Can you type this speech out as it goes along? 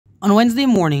On Wednesday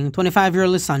morning,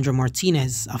 25-year-old Lisandro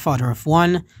Martinez, a father of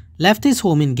one, left his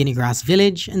home in Guinea Grass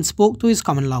Village and spoke to his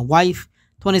common-law wife,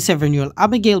 27-year-old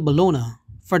Abigail Bologna,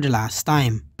 for the last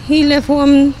time. He left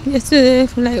home yesterday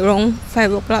for like around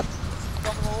 5 o'clock.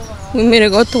 We made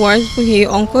a go towards his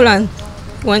uncle, and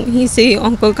when he see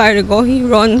uncle carry go, he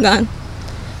run gun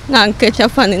and catch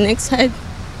up on the next side.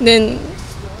 Then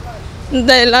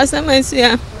the last time I see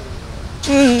him,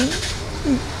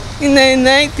 in the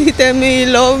night he tell me he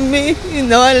loved me, he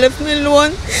never left me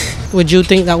alone. Would you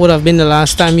think that would have been the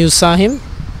last time you saw him?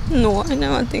 No, I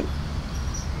never think.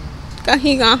 Because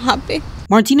he got happy.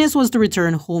 Martinez was to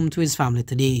return home to his family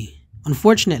today.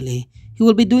 Unfortunately, he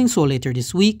will be doing so later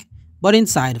this week, but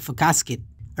inside of a casket.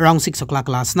 Around 6 o'clock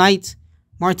last night,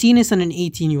 Martinez and an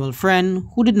 18-year-old friend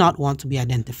who did not want to be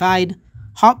identified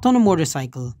hopped on a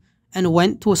motorcycle and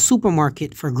went to a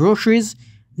supermarket for groceries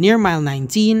near mile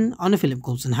 19 on the Philip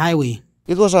Colson Highway.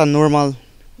 It was a normal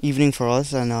evening for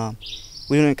us, and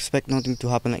we didn't expect nothing to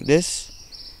happen like this.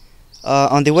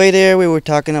 On the way there, we were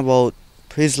talking about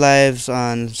his lives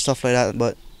and stuff like that,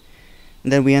 but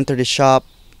then we entered the shop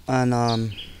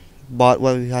and bought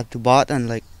what we had to buy in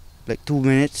like 2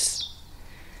 minutes,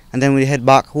 and then we head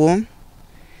back home.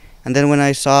 And then when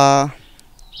I saw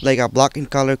like a black in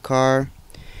color car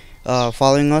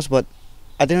following us, but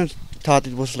I didn't thought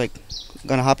it was like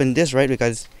gonna happen this, right,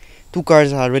 because 2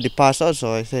 cars had already passed out,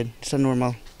 so I said it's a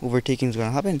normal overtaking is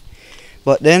gonna happen.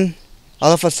 But then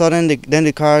all of a sudden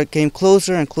the car came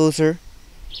closer and closer,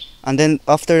 and then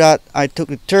after that I took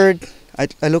the third.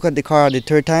 I looked at the car the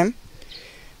third time,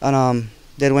 and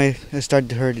then when I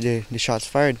started to hear the shots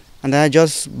fired, and then I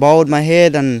just bowed my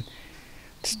head and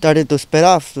started to speed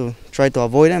off to try to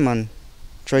avoid him and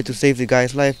try to save the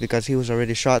guy's life because he was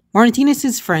already shot.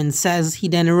 Martinez's friend says he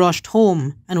then rushed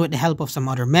home and with the help of some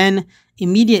other men,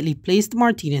 immediately placed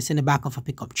Martinez in the back of a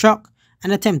pickup truck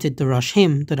and attempted to rush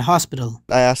him to the hospital.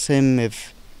 I asked him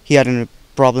if he had any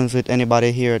problems with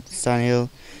anybody here at Sand Hill.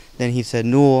 Then he said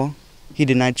no. He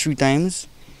denied 3 times.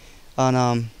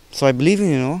 And so I believe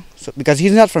him, so, because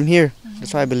he's not from here.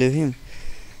 That's why I believe him.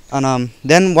 And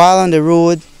then while on the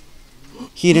road,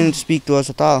 he didn't speak to us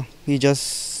at all. He just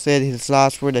said his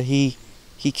last word that he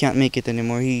can't make it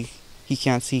anymore. He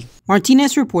can't see.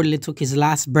 Martinez reportedly took his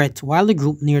last breath while the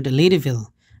group neared Ladyville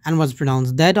and was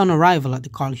pronounced dead on arrival at the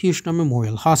Carl Huchner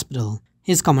Memorial Hospital.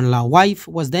 His common-law wife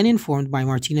was then informed by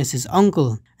Martinez's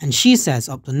uncle, and she says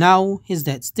up to now, his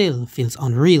death still feels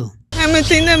unreal. I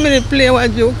think that made play a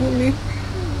joke with me.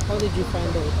 How did you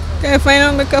find out? I find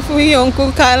out because his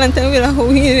uncle called and tell me how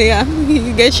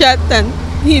he get shot and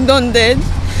he done dead.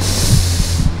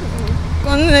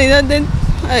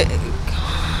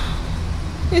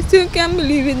 I still can't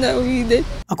believe it that we did.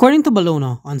 According to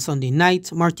Bologna, on Sunday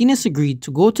night, Martinez agreed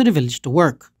to go to the village to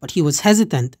work, but he was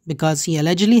hesitant because he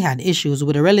allegedly had issues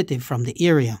with a relative from the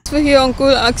area. So his uncle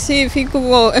asked if he could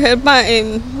go help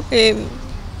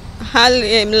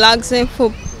haul logs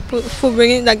for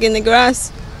bringing the Guinea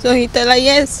grass. So he tell her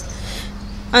yes.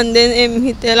 And then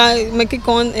he tell her make it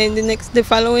come the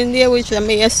following day, which I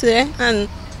made yesterday, and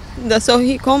that's how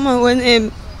he come.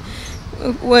 And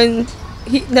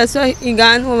that's why he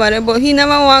gone over there, but he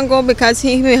never want to go because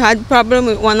he had problem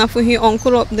with one of his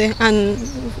uncle up there. And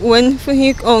when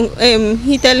he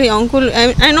tell his uncle,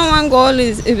 I don't want to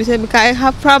go, because I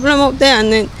have problem up there,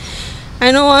 and then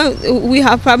I know we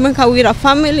have problem because we're a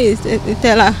family. He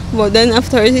tell her, but then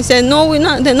afterwards he said no, we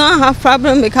not. They don't have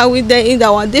problem because we there in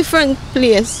our different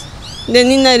place. Then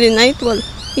in the night, well,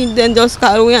 he then just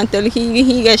call me until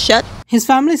he get shot. His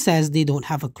family says they don't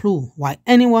have a clue why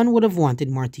anyone would have wanted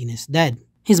Martinez dead.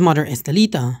 His mother,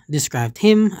 Estelita, described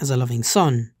him as a loving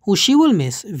son, who she will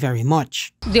miss very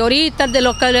much.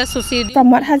 From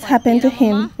what has happened to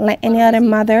him, like any other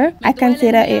mother, I can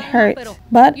say that it hurts.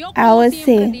 But I always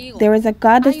say, there is a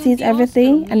God that sees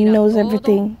everything and knows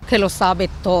everything.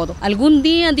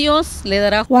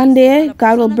 One day,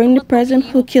 God will bring the person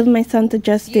who killed my son to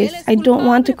justice. I don't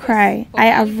want to cry. I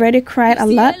have already cried a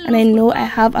lot, and I know I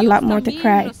have a lot more to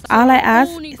cry. All I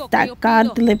ask is that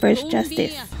God delivers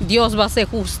justice.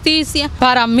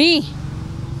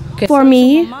 For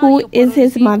me, who is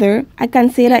his mother, I can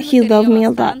say that he loved me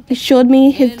a lot. He showed me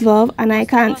his love, and I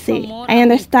can't say. I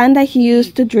understand that he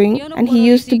used to drink and he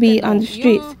used to be on the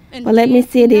streets. But let me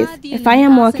say this, if I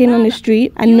am walking on the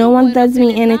street and no one does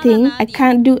me anything, I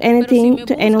can't do anything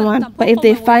to anyone. But if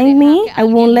they find me, I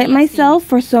won't let myself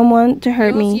for someone to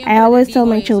hurt me. I always tell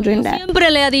my children that.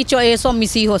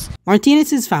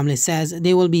 Martinez's family says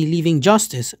they will be leaving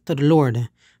justice to the Lord,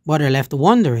 but are left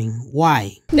wondering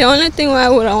why. The only thing I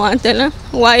would want to tell him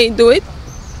why he do it,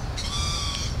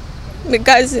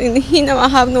 because he never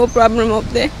have no problem up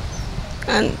there,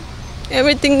 and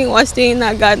Everything was staying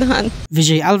in God's hand.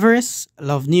 Vejea Alvarez,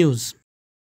 Love News.